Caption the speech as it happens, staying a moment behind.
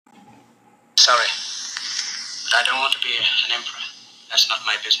Sorry, but I don't want to be an emperor. That's not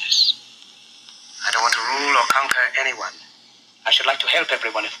my business. I don't want to rule or conquer anyone. I should like to help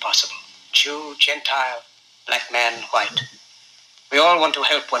everyone if possible. Jew, Gentile, black man, white. We all want to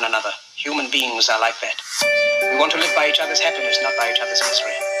help one another. Human beings are like that. We want to live by each other's happiness, not by each other's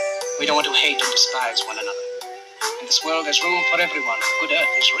misery. We don't want to hate and despise one another. In this world, there's room for everyone. The good earth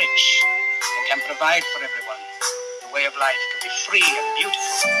is rich and can provide for everyone. The way of life can be free and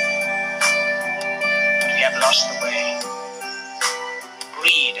beautiful. But we have lost the way.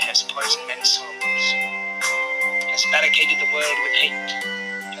 Greed has poisoned men's souls, has barricaded the world with hate,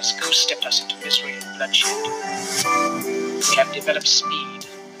 has goose-stepped us into misery and bloodshed. We have developed speed,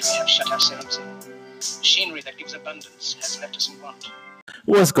 but we have shut ourselves in. Machinery that gives abundance has left us in want.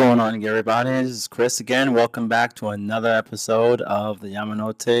 What's going on, everybody? This is Chris again. Welcome back to another episode of the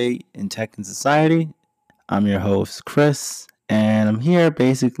Yamanote in Tech and Society. I'm your host, Chris, and I'm here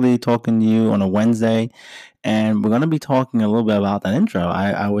basically talking to you on a Wednesday, and we're going to be talking a little bit about that intro.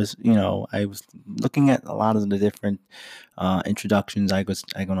 I was looking at a lot of the different introductions I was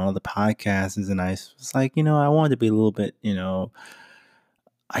on all the podcasts, and I was like, I wanted to be a little bit,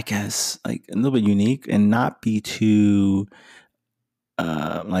 I guess, like a little bit unique and not be too,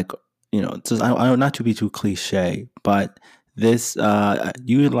 just I not to be too cliche. But this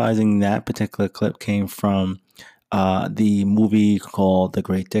utilizing that particular clip came from the movie called The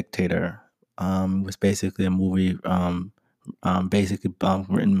Great Dictator. It was basically a movie written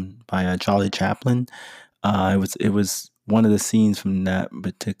by Charlie Chaplin. It was one of the scenes from that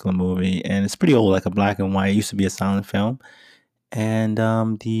particular movie, and it's pretty old, like a black and white. It used to be a silent film, and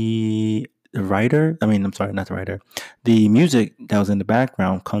the music that was in the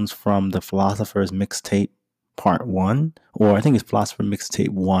background comes from the Philosopher's Mixtape Part 1, or I think it's Philosopher Mixtape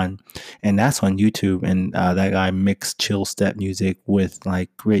 1, and that's on YouTube, and that guy mixed chill step music with like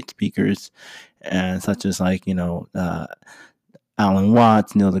great speakers, and such as Alan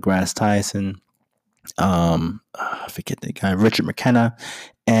Watts, Neil deGrasse Tyson, I forget the guy, Richard McKenna,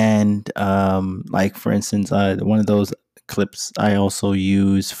 and for instance, one of those clips I also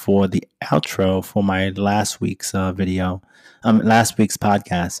use for the outro for my last week's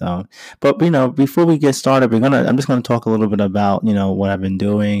podcast. But before we get started, I'm just gonna talk a little bit about what I've been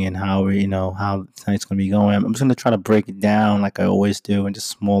doing and how how tonight's gonna be going. I'm just gonna try to break it down like I always do into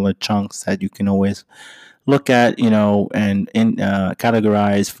smaller chunks that you can always look at, and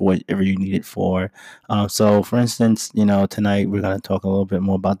categorize for whatever you need it for. So, for instance, tonight we're gonna talk a little bit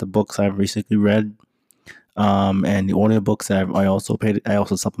more about the books I've recently read. And the audiobooks that I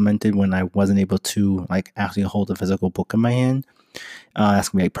also supplemented when I wasn't able to actually hold a physical book in my hand. That's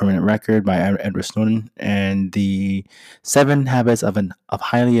gonna be a Permanent Record by Edward Snowden, and the 7 Habits of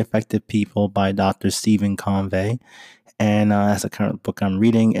Highly Effective People by Dr. Stephen Convey. And that's the current book I'm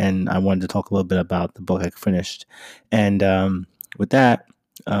reading, and I wanted to talk a little bit about the book I finished. And with that,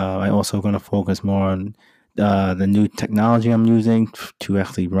 I'm also going to focus more on the new technology I'm using to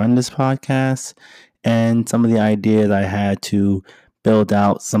actually run this podcast, and some of the ideas I had to build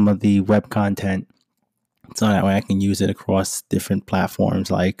out some of the web content so that way I can use it across different platforms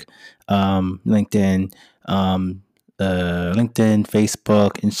like LinkedIn,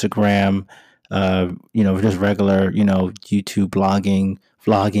 Facebook, Instagram, just regular, YouTube vlogging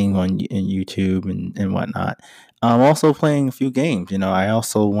on YouTube and whatnot. I'm also playing a few games. I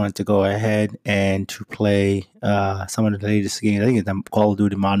also wanted to go ahead and to play some of the latest games. I think it's Call of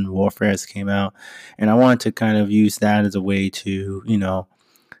Duty Modern Warfare has came out, and I wanted to kind of use that as a way to,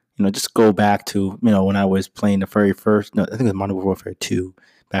 just go back to, when I was playing the very first. No, I think it was Modern Warfare 2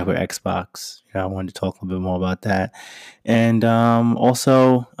 back with Xbox. I wanted to talk a little bit more about that, and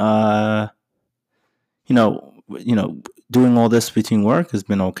also, doing all this between work has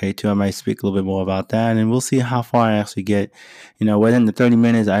been okay too. I might speak a little bit more about that, and we'll see how far I actually get. Within the 30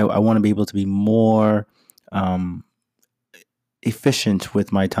 minutes, I want to be able to be more efficient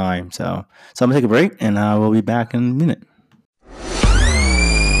with my time. So I'm gonna take a break, and we'll be back in a minute.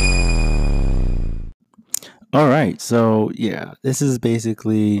 All right, so yeah, this is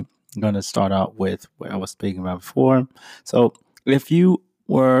basically going to start out with what I was speaking about before. So if you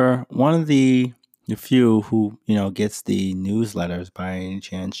were one of the few who gets the newsletters by any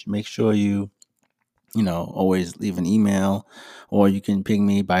chance, make sure you always leave an email, or you can ping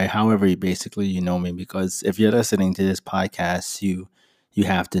me by however you basically me, because if you're listening to this podcast, you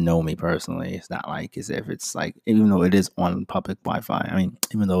have to know me personally. It's not like as if it's like, even though it is on public Wi-Fi. I mean,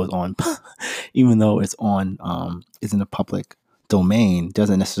 even though it's it's in a public domain,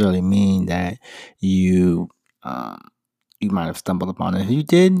 doesn't necessarily mean that you might have stumbled upon it. If you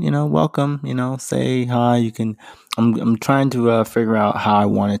did, welcome. Say hi. You can. I'm trying to figure out how I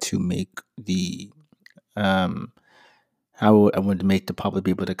wanted to make the how I would make the public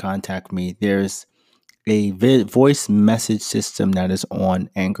be able to contact me, there's a voice message system that is on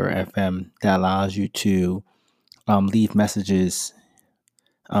Anchor FM that allows you to leave messages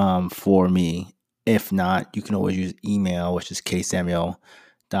for me. If not, you can always use email, which is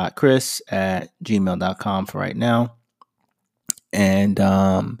ksamuel.chris@gmail.com for right now. And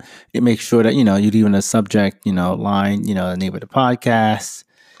it makes sure that, you leave in a subject, line, the name of the podcast,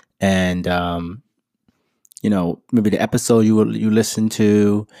 and maybe the episode you listen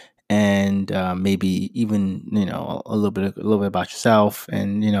to, and maybe even a little bit about yourself,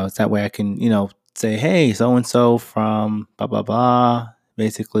 and it's that way I can say, hey, so and so from blah blah blah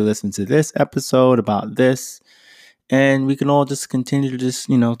basically listen to this episode about this, and we can all just continue to just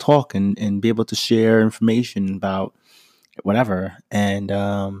talk and be able to share information about whatever. And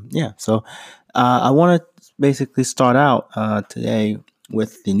so I want to basically start out today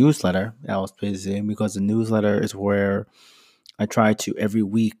with the newsletter that I was busy, because the newsletter is where I try to every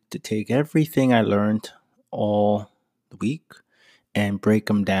week to take everything I learned all the week and break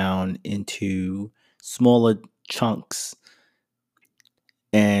them down into smaller chunks,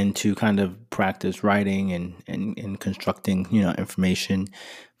 and to kind of practice writing and constructing information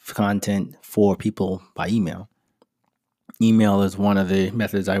content for people by email. Email is one of the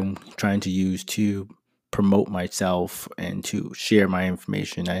methods I'm trying to use to promote myself and to share my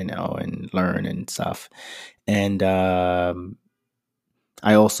information I know and learn and stuff. And I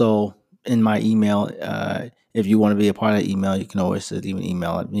also, in my email, if you want to be a part of that email, you can always leave an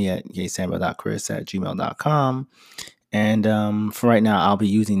email at me at ksamuel.chris@gmail.com. And for right now, I'll be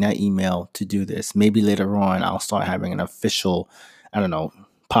using that email to do this. Maybe later on, I'll start having an official, I don't know,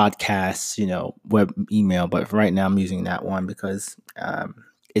 podcast, web email. But for right now, I'm using that one because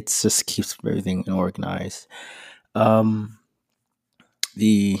it just keeps everything organized. The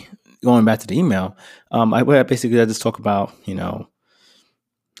going back to the email, I just talk about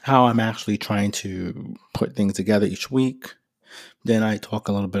how I'm actually trying to put things together each week. Then I talk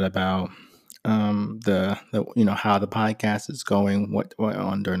a little bit about the how the podcast is going, what went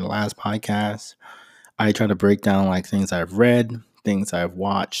on during the last podcast. I try to break down like things I've read, things I've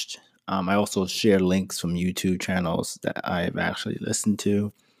watched. I also share links from YouTube channels that I've actually listened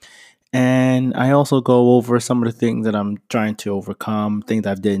to. And I also go over some of the things that I'm trying to overcome, things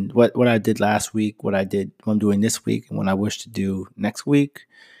I've did, what I did last week, what I'm doing this week, and what I wish to do next week.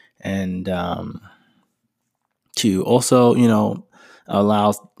 And to also,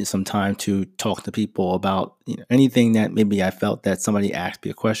 allow some time to talk to people about anything that maybe I felt that somebody asked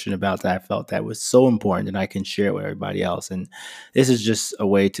me a question about that I felt that was so important that I can share it with everybody else. And this is just a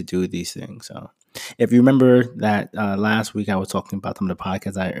way to do these things. So if you remember that last week I was talking about some of the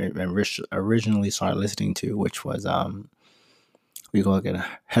podcasts I originally started listening to, which was we go get a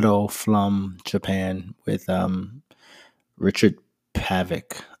Hedo Flum Japan with Richard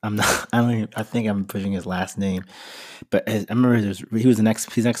Pavic. I think I'm pushing his last name, but I remember he's an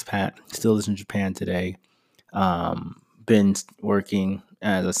expat, still lives in Japan today. Been working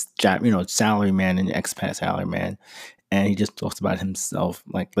as a salaryman and expat salaryman, and he just talks about himself,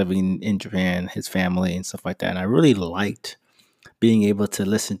 like living in Japan, his family and stuff like that. And I really liked being able to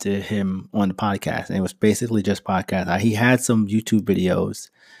listen to him on the podcast. And it was basically just podcast. He had some YouTube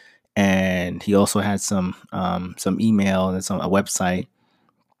videos, and he also had some email and a website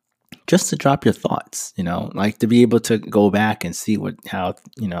just to drop your thoughts, like to be able to go back and see how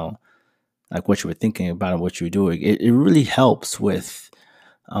like what you were thinking about and what you were doing. It really helps with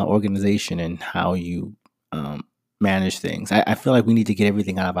organization and how you manage things. I feel like we need to get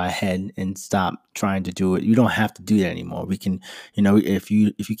everything out of our head and stop trying to do it. You don't have to do that anymore. We can, if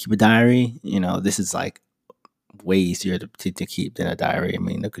you keep a diary, this is like way easier to keep than a diary. I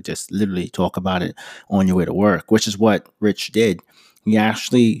mean, you could just literally talk about it on your way to work, which is what Rich did. He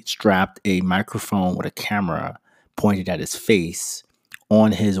actually strapped a microphone with a camera pointed at his face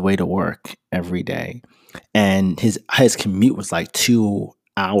on his way to work every day. And his commute was like 2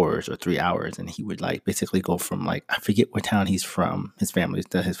 hours or 3 hours. And he would like basically go from like, I forget what town he's from, his family's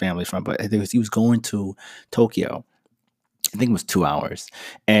from, but I think he was going to Tokyo. I think it was 2 hours.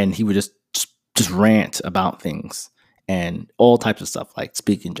 And he would just rant about things and all types of stuff, like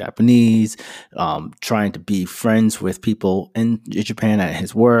speaking Japanese, trying to be friends with people in Japan at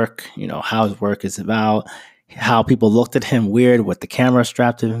his work, how his work is about, how people looked at him weird with the camera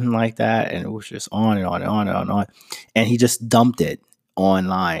strapped to him like that. And it was just on and on and on and on and on. And he just dumped it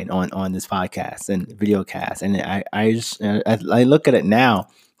online on this podcast and video cast. And I look at it now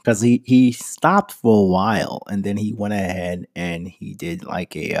because he stopped for a while, and then he went ahead and he did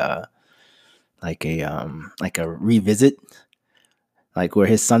like a revisit like where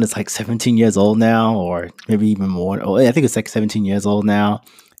his son is like 17 years old now, or maybe even more. Oh, I think it's like 17 years old now.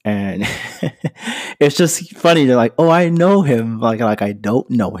 And it's just funny. They're like, oh, I know him. Like I don't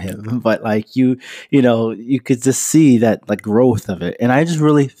know him, but like you could just see that like growth of it. And I just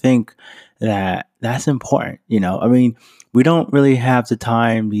really think that that's important. I mean, we don't really have the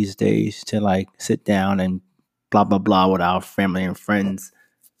time these days to like sit down and blah blah blah with our family and friends,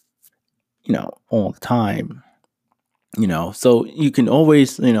 all the time. So you can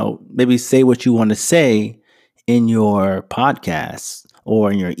always, maybe say what you want to say in your podcast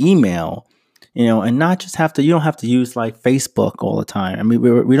or in your email, and not just you don't have to use like Facebook all the time. I mean,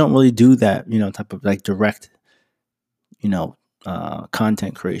 we don't really do that, type of like direct, you know,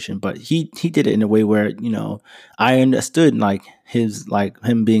 content creation, but he did it in a way where, I understood like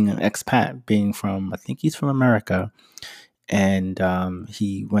him being an expat, being from, I think he's from America, and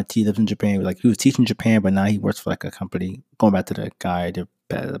he lives in Japan. Like he was teaching Japan, but now he works for like a company. Going back to the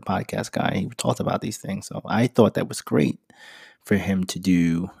podcast guy, he talked about these things. So I thought that was great for him to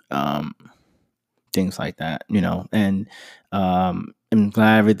do things like that, and I'm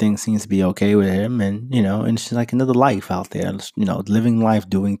glad everything seems to be okay with him, and and it's just like another life out there, living life,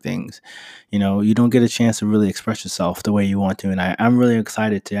 doing things. You don't get a chance to really express yourself the way you want to, and I'm really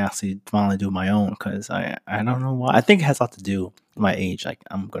excited to actually finally do my own, because I don't know why. I think it has a lot to do with my age. Like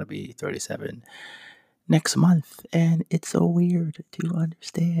I'm gonna be 37 next month, and it's so weird to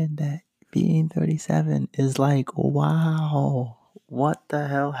understand that being 37 is like, wow, what the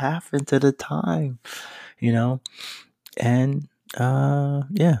hell happened to the time, you know? And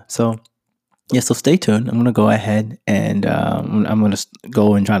yeah, so stay tuned. I'm gonna go ahead and I'm gonna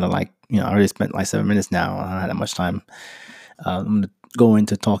go and try to like, I already spent like 7 minutes now. I don't have that much time. I'm gonna go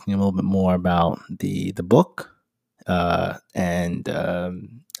into talking a little bit more about the book, and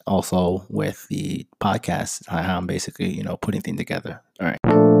also with the podcast, how I'm basically, putting things together. All right.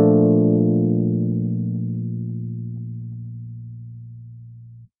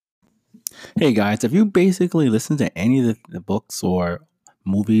 Hey guys, if you basically listen to any of the books or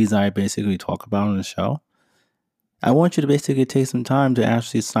movies I basically talk about on the show, I want you to basically take some time to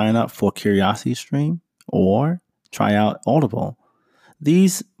actually sign up for Curiosity Stream or try out Audible.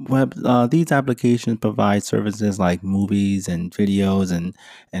 These applications provide services like movies and videos and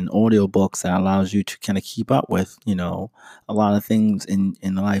audiobooks that allows you to kind of keep up with, a lot of things in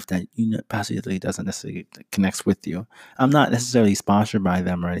life that possibly doesn't necessarily connects with you. I'm not necessarily sponsored by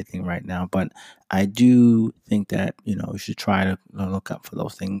them or anything right now, but I do think that you should try to look up for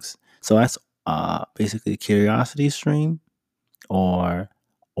those things. So that's basically Curiosity Stream or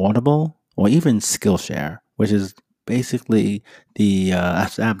Audible or even Skillshare, which is basically I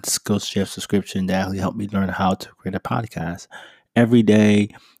have the Skillshare subscription that actually helped me learn how to create a podcast. Every day,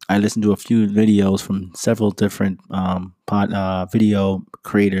 I listen to a few videos from several different video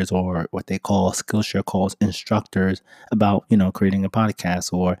creators, or what they call Skillshare calls instructors, about creating a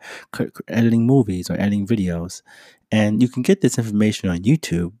podcast or editing movies or editing videos. And you can get this information on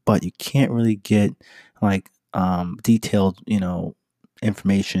YouTube, but you can't really get like detailed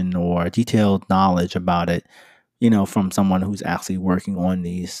information or detailed knowledge about it, from someone who's actually working on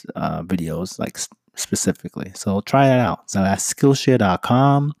these videos, like specifically. So try it out. So that's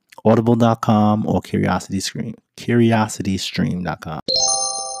Skillshare.com, Audible.com, or CuriosityStream.com.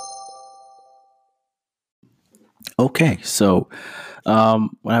 Okay, so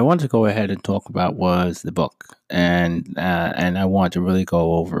what I wanted to go ahead and talk about was the book, and I want to really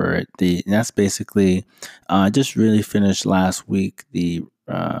go over it. That's basically just really finished last week the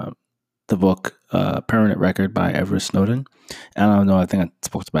book Permanent Record by Edward Snowden. I don't know. I think I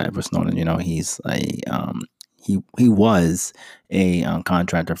spoke about Edward Snowden. He's he was a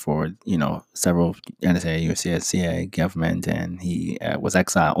contractor for several NSA, USCIS, CIA government, and he was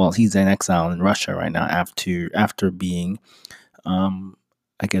exiled. Well, he's in exile in Russia right now after being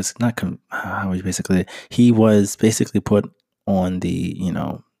I guess not. How he was basically put on the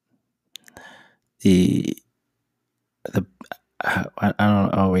the I don't know.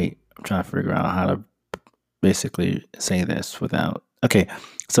 Oh wait, I'm trying to figure out how to basically say this without. Okay,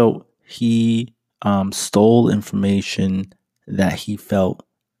 so he stole information that he felt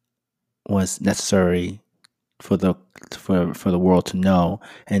was necessary for the world to know,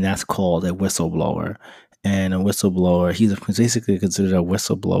 and that's called a whistleblower. And a whistleblower, he's basically considered a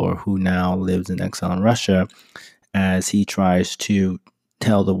whistleblower who now lives in exile in Russia, as he tries to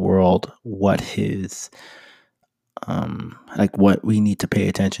tell the world what his like what we need to pay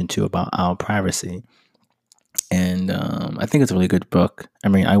attention to about our privacy. And I think it's a really good book. I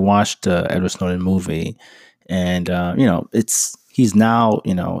mean, I watched the Edward Snowden movie, and he's now,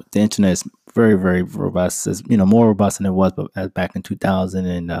 the internet is very, very robust. It's, more robust than it was back in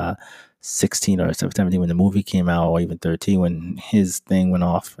 2016 or 17 when the movie came out, or even 13 when his thing went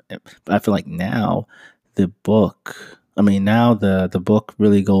off. But I feel like now the book, now the book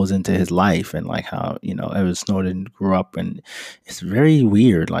really goes into his life and like how, Edward Snowden grew up, and it's very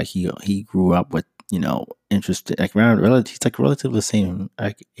weird. Like he grew up with, interested, like he's like relatively the same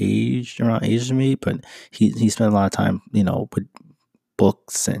like around age as me, but he spent a lot of time, with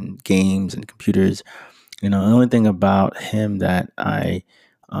books and games and computers. The only thing about him that I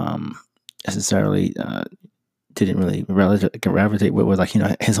necessarily didn't really gravitate with was like,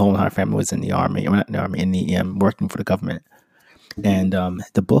 his whole entire family was in the army. Not in the army, in the working for the government. And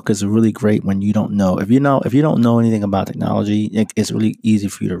the book is really great when you don't know. If you don't know anything about technology, it's really easy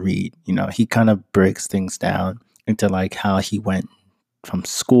for you to read. He kind of breaks things down into like how he went from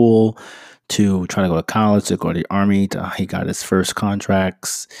school to try to go to college, to go to the army, to how he got his first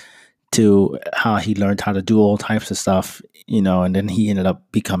contracts, to how he learned how to do all types of stuff, and then he ended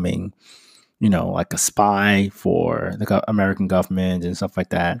up becoming, like a spy for the American government and stuff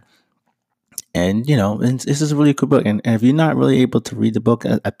like that. And this is a really cool book. And if you're not really able to read the book,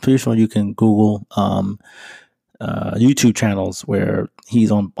 I'm pretty sure you can Google YouTube channels where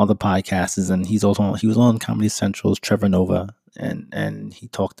he's on other podcasts, and he was on Comedy Central's Trevor Nova, and he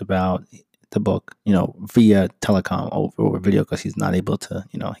talked about the book, via telecom over video, because he's not able to,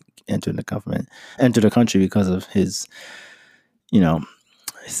 enter the country because of his,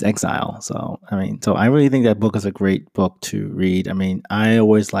 his exile. So I really think that book is a great book to read. I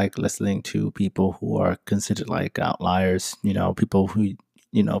always like listening to people who are considered like outliers, people who,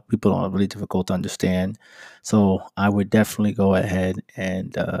 people are really difficult to understand. So I would definitely go ahead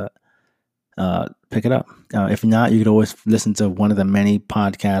and pick it up. If not, you could always listen to one of the many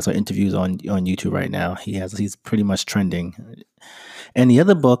podcasts or interviews on YouTube right now. He's pretty much trending. And the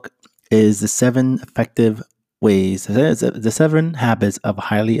other book is The 7 Effective Ways, The 7 Habits of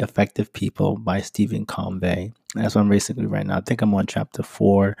Highly Effective People by Stephen Covey. That's what I'm basically right now. I think I'm on chapter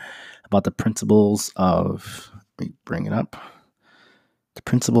 4 about the principles of, let me bring it up. The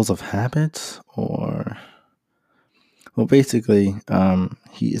principles of habits, or, well, basically,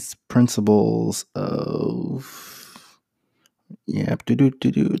 he is principles of,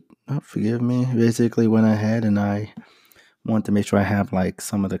 forgive me. Basically went ahead and I want to make sure I have like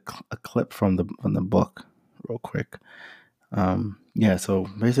some of a clip from the book real quick. So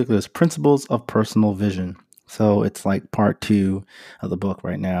basically it's principles of personal vision. So it's like part 2 of the book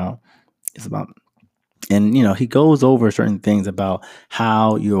right now. It's about, and he goes over certain things about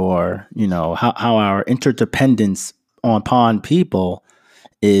how how our interdependence upon people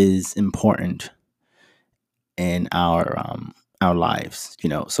is important in our lives.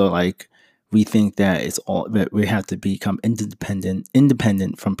 So like we think that it's all that we have to become independent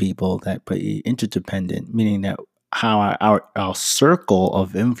from people, that but interdependent, meaning that how our circle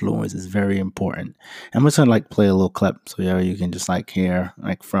of influence is very important. I'm just gonna like play a little clip so you can just like hear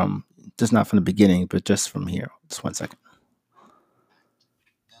like from, just not from the beginning, but just from here. Just 1 second.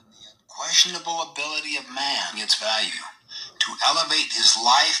 The unquestionable ability of man its value to elevate his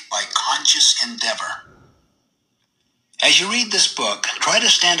life by conscious endeavor. As you read this book, try to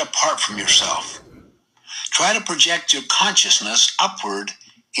stand apart from yourself. Try to project your consciousness upward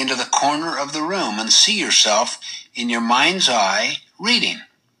into the corner of the room and see yourself in your mind's eye reading.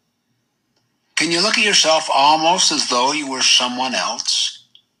 Can you look at yourself almost as though you were someone else?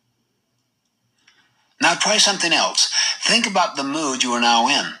 Now try something else. Think about the mood you are now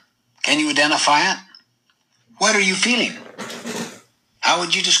in. Can you identify it? What are you feeling? How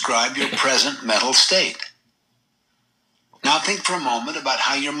would you describe your present mental state? Now think for a moment about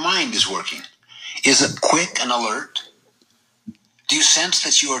how your mind is working. Is it quick and alert? Do you sense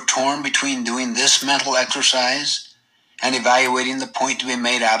that you are torn between doing this mental exercise and evaluating the point to be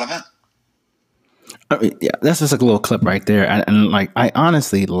made out of it? Yeah, that's just like a little clip right there, and like I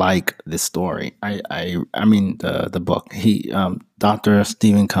honestly like this story. I mean the book. Dr.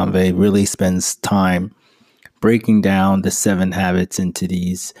 Stephen Covey really spends time breaking down the 7 habits into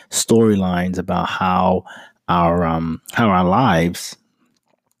these storylines about how our lives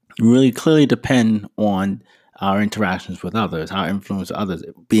really clearly depend on our interactions with others, our influence of others,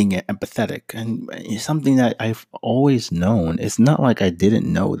 being empathetic. And it's something that I've always known. It's not like I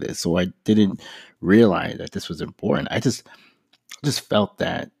didn't know this, or I didn't realize that this was important. I just felt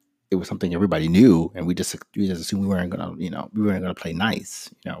that it was something everybody knew, and we just assumed we weren't gonna play nice.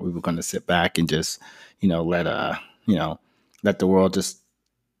 We were gonna sit back and just let the world just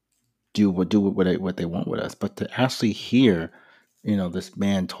do what they want with us. But to actually hear this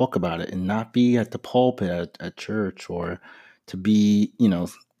man talk about it and not be at the pulpit at church, or to be,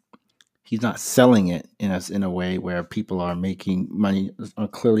 he's not selling it in a way where people are making money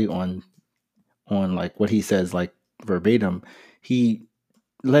clearly on like what he says, like verbatim. He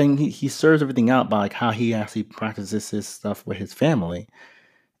he serves everything out by like how he actually practices his stuff with his family,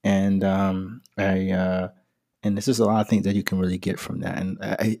 and and there's just a lot of things that you can really get from that. And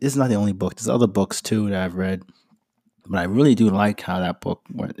it's not the only book. There's other books too that I've read, but I really do like how that book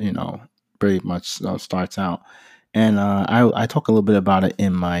went, pretty much starts out. And I talk a little bit about it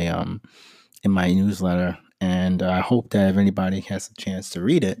in my newsletter, and I hope that if anybody has a chance to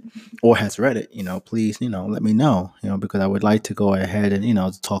read it or has read it, please, let me know, because I would like to go ahead and,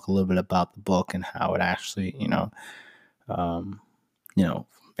 to talk a little bit about the book and how it actually, um,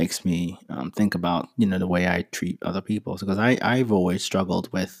 makes me think about, the way I treat other people. Because I've always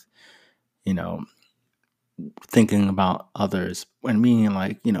struggled with, thinking about others, when meaning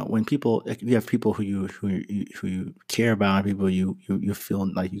like, when people, like, you have people who you care about, people you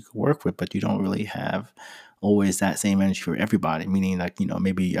feel like you can work with, but you don't really have always that same energy for everybody. Meaning like,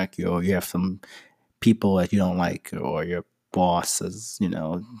 maybe like you have some people that you don't like, or your boss is,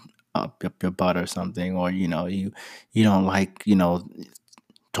 up your butt or something, or you don't like,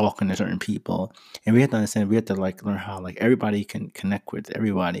 talking to certain people. And we have to understand, we have to like learn how like everybody can connect with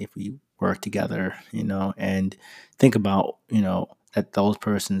everybody if we work together, and think about, that those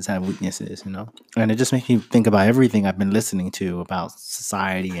persons have weaknesses, and it just makes me think about everything I've been listening to about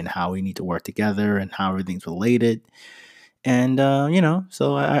society and how we need to work together and how everything's related. And,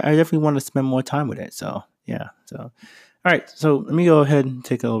 so I definitely want to spend more time with it. So, yeah. So, all right. So let me go ahead and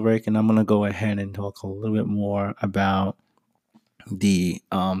take a little break, and I'm going to go ahead and talk a little bit more about the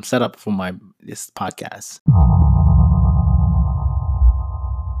setup for this podcast.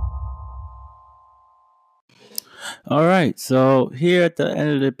 All right, so here at the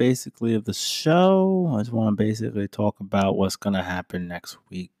end of the show, I just want to basically talk about what's going to happen next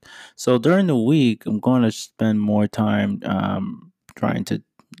week. So during the week, I'm going to spend more time trying to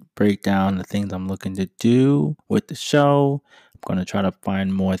break down the things I'm looking to do with the show. I'm going to try to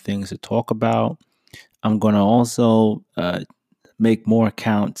find more things to talk about. I'm going to also make more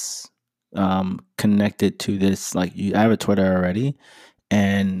accounts connected to this. Like, I have a Twitter already,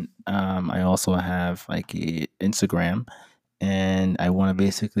 and I also have like a Instagram, and I want to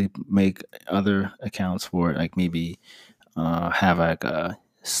basically make other accounts for it, like maybe have like a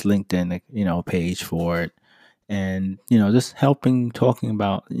LinkedIn, page for it, and just talking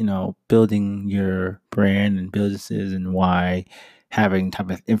about building your brand and businesses, and why having type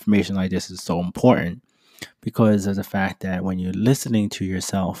of information like this is so important. Because of the fact that when you're listening to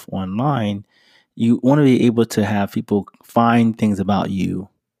yourself online, you want to be able to have people find things about you.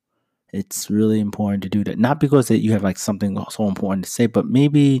 It's really important to do that. Not because that you have like something so important to say, but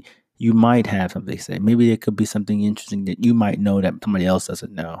maybe you might have something to say. Maybe it could be something interesting that you might know that somebody else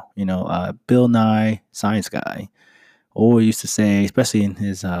doesn't know. Bill Nye, Science Guy, always used to say, especially in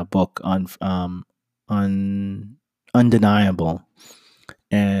his book on Undeniable.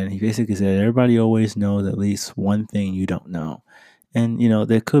 And he basically said, everybody always knows at least one thing you don't know. And,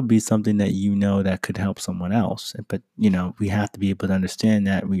 there could be something that that could help someone else. But, we have to be able to understand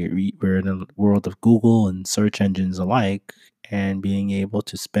that we're in a world of Google and search engines alike, and being able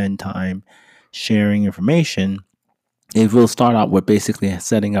to spend time sharing information. It will start out with basically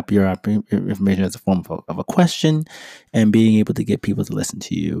setting up your information as a form of a question, and being able to get people to listen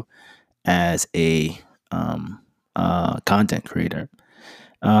to you as a content creator.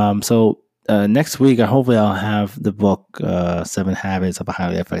 So next week, hopefully I'll have the book 7 Habits of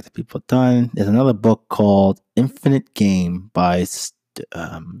Highly Effective People done. There's another book called Infinite Game by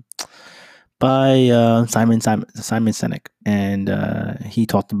Simon Sinek, and he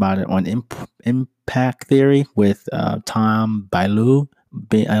talked about it on Impact Theory with Tom Bilyeu.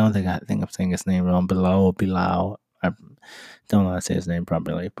 I think I'm saying his name wrong. Bilal. I don't know how to say his name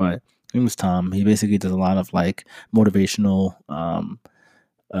properly, but it was Tom. He basically does a lot of like motivational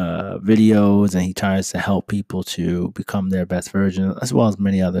videos, and he tries to help people to become their best version, as well as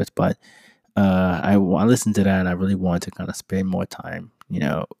many others. But I listened to that, and I really wanted to kind of spend more time,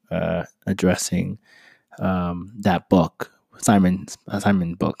 addressing that book, Simon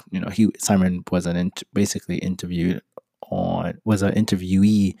book. Simon was was an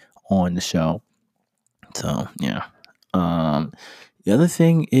interviewee on the show. So yeah. The other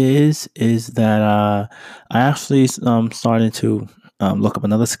thing is that I actually started to look up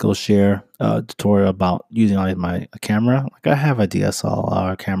another Skillshare tutorial about using my camera. Like, I have a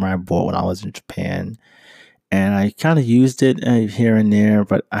DSLR camera I bought when I was in Japan, and I kind of used it here and there,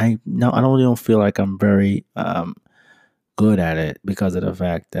 but I don't feel like I'm very good at it because of the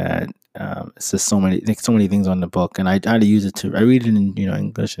fact that it's just so many things on the book, and I try to use it to. I read it in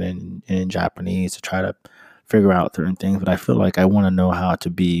English and in Japanese to try to figure out certain things, but I feel like I want to know how to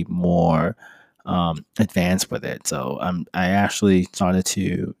be more advanced with it. So I actually started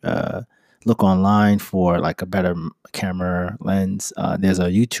to look online for like a better camera lens. There's a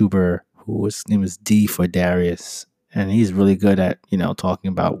YouTuber whose name is D for Darius, and he's really good at talking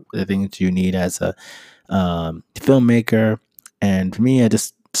about the things you need as a filmmaker. And for me, I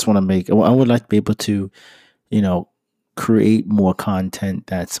just want to make. I would like to be able to, create more content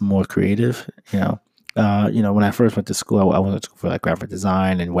that's more creative. When I first went to school, I went to school for like graphic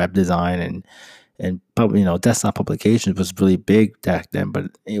design and web design and desktop publications was really big back then, but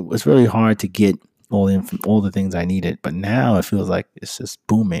it was really hard to get all the things I needed. But now it feels like it's just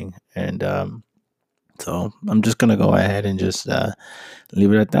booming, and so I'm just gonna go ahead and just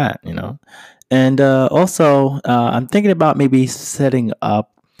leave it at that, And also, I'm thinking about maybe setting up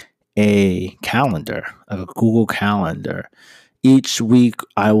a calendar, like a Google Calendar. Each week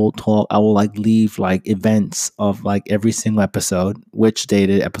I will like leave like events of like every single episode, which day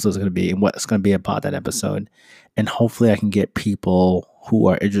the episode is going to be and what's going to be about that episode. And hopefully I can get people who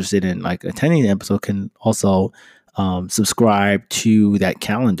are interested in like attending the episode can also subscribe to that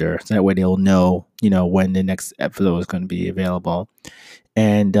calendar. So that way they'll know, when the next episode is going to be available.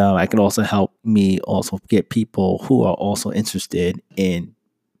 And I can also help me also get people who are also interested in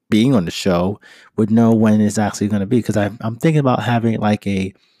being on the show would know when it's actually going to be, because I'm thinking about having like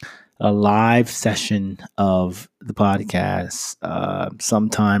a live session of the podcast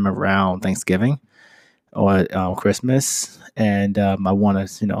sometime around Thanksgiving or Christmas, and I want to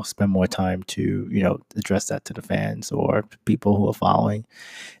spend more time to address that to the fans or people who are following.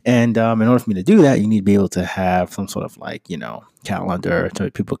 And in order for me to do that, you need to be able to have some sort of like calendar so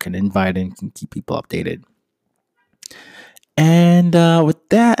that people can invite and can keep people updated. And with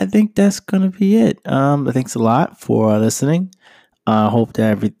that, I think that's going to be it. Thanks a lot for listening. I hope that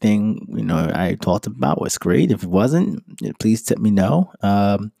everything I talked about was great. If it wasn't, please let me know.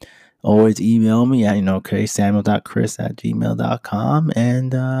 Always email me at samuel.chris@gmail.com,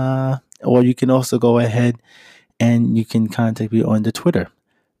 and or you can also go ahead and you can contact me on the Twitter.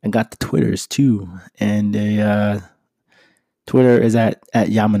 I got the Twitters too, and Twitter is at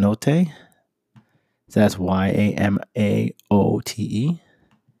Yamanote. So that's YAMAOTE.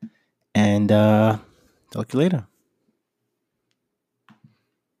 And talk to you later.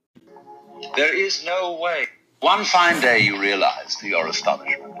 There is no way. One fine day you realize, to your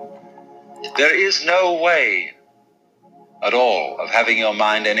astonishment, there is no way at all of having your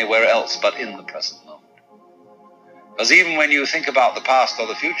mind anywhere else but in the present moment. Because even when you think about the past or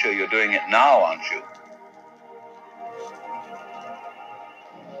the future, you're doing it now, aren't you?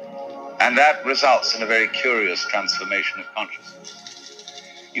 And that results in a very curious transformation of consciousness.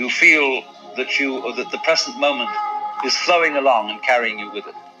 You feel that the present moment is flowing along and carrying you with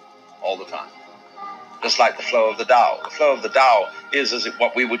it all the time. Just like the flow of the Tao. The flow of the Tao is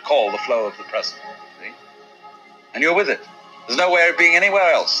what we would call the flow of the present. See? And you're with it. There's no way of being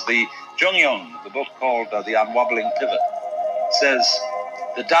anywhere else. The Jungyong, the book called The Unwobbling Pivot, says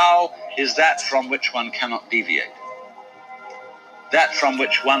the Tao is that from which one cannot deviate. That from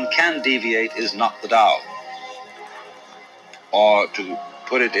which one can deviate is not the Tao. Or to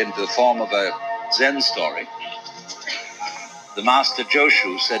put it into the form of a Zen story, the master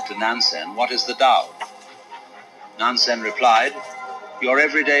Joshu said to Nansen, "What is the Tao?" Nansen replied, "Your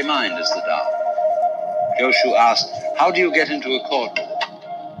everyday mind is the Tao." Joshu asked, "How do you get into accord with it?"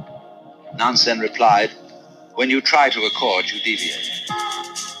 Nansen replied, "When you try to accord, you deviate."